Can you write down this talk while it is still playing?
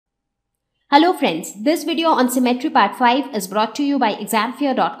Hello friends, this video on Symmetry Part 5 is brought to you by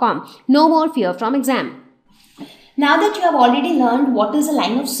examfear.com. No more fear from exam. Now that you have already learned what is a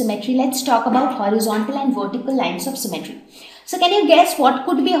line of symmetry, let's talk about horizontal and vertical lines of symmetry. So can you guess what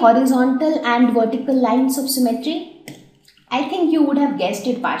could be horizontal and vertical lines of symmetry? I think you would have guessed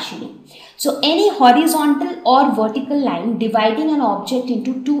it partially. So any horizontal or vertical line dividing an object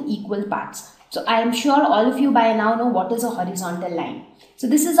into two equal parts. So I am sure all of you by now know what is a horizontal line. So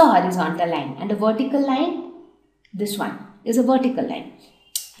this is a horizontal line, and a vertical line, this one is a vertical line.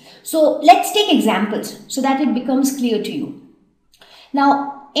 So let's take examples so that it becomes clear to you.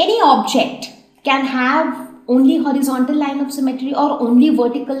 Now any object can have only horizontal line of symmetry or only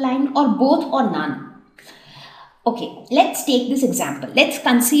vertical line or both or none. Okay, let's take this example. Let's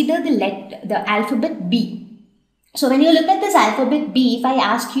consider the alphabet B. So when you look at this alphabet B, if I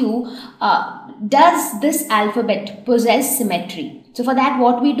ask you, does this alphabet possess symmetry? So for that,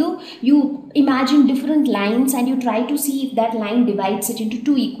 what we do, you imagine different lines and you try to see if that line divides it into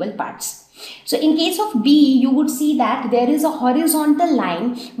two equal parts. So in case of B, you would see that there is a horizontal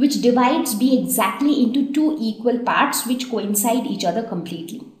line which divides B exactly into two equal parts which coincide each other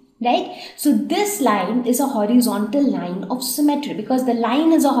completely. Right? So this line is a horizontal line of symmetry because the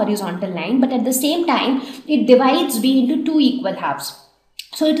line is a horizontal line, but at the same time, it divides B into two equal halves.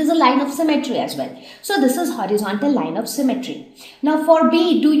 So it is a line of symmetry as well. So this is horizontal line of symmetry. Now for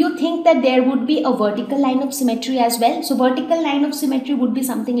B, do you think that there would be a vertical line of symmetry as well? So vertical line of symmetry would be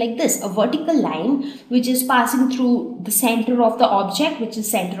something like this. A vertical line which is passing through the center of the object, which is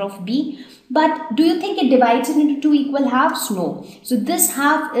center of B. But do you think it divides it into two equal halves? No. So this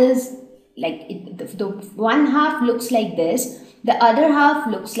half is like, the one half looks like this. The other half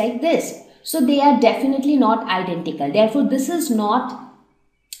looks like this. So they are definitely not identical. Therefore, this is not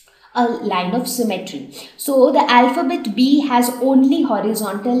a line of symmetry. So the alphabet B has only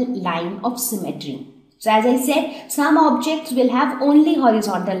horizontal line of symmetry. So as I said, some objects will have only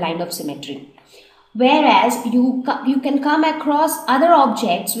horizontal line of symmetry. Whereas you can come across other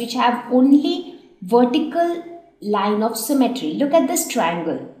objects which have only vertical line of symmetry. Look at this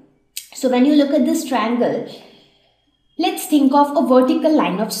triangle. So when you look at this triangle, let's think of a vertical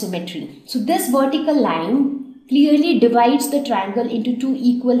line of symmetry. So this vertical line clearly divides the triangle into two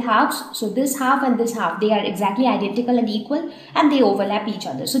equal halves. So this half and this half, they are exactly identical and equal and they overlap each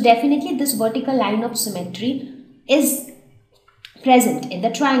other. So definitely this vertical line of symmetry is present in the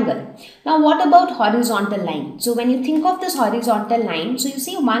triangle. Now what about horizontal line? So when you think of this horizontal line, so you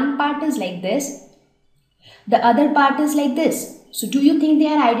see one part is like this, the other part is like this. So do you think they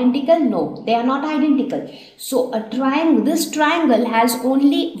are identical? No, they are not identical. So a triangle, this triangle has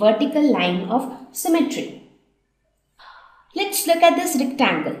only vertical line of symmetry. Let's look at this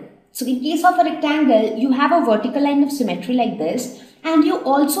rectangle. So in case of a rectangle, you have a vertical line of symmetry like this, and you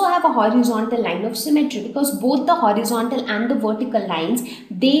also have a horizontal line of symmetry because both the horizontal and the vertical lines,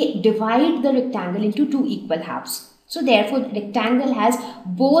 they divide the rectangle into two equal halves. So therefore, the rectangle has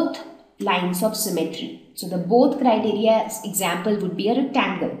both lines of symmetry. So the both criteria example would be a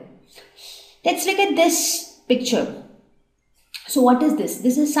rectangle. Let's look at this picture. So what is this?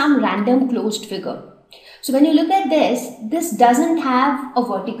 This is some random closed figure. So when you look at this doesn't have a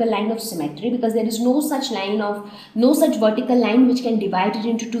vertical line of symmetry because there is no such vertical line which can divide it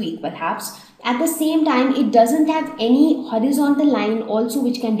into two equal halves. At the same time, it doesn't have any horizontal line also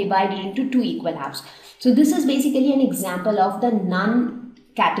which can divide it into two equal halves. So this is basically an example of the none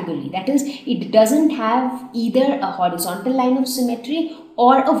category. That is, it doesn't have either a horizontal line of symmetry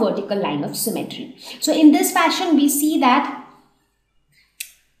or a vertical line of symmetry. So in this fashion, we see that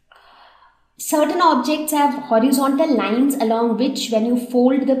certain objects have horizontal lines along which when you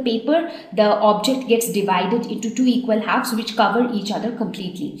fold the paper, the object gets divided into two equal halves which cover each other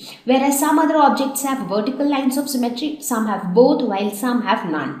completely. Whereas some other objects have vertical lines of symmetry, some have both while some have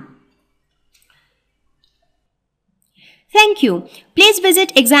none. Thank you. Please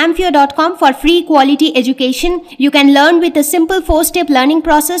visit examfear.com for free quality education. You can learn with a simple 4-step learning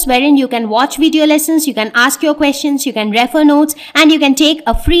process wherein you can watch video lessons, you can ask your questions, you can refer notes, and you can take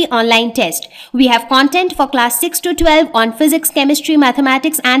a free online test. We have content for class 6 to 12 on physics, chemistry,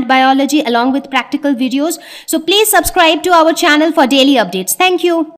 mathematics, and biology along with practical videos. So please subscribe to our channel for daily updates. Thank you.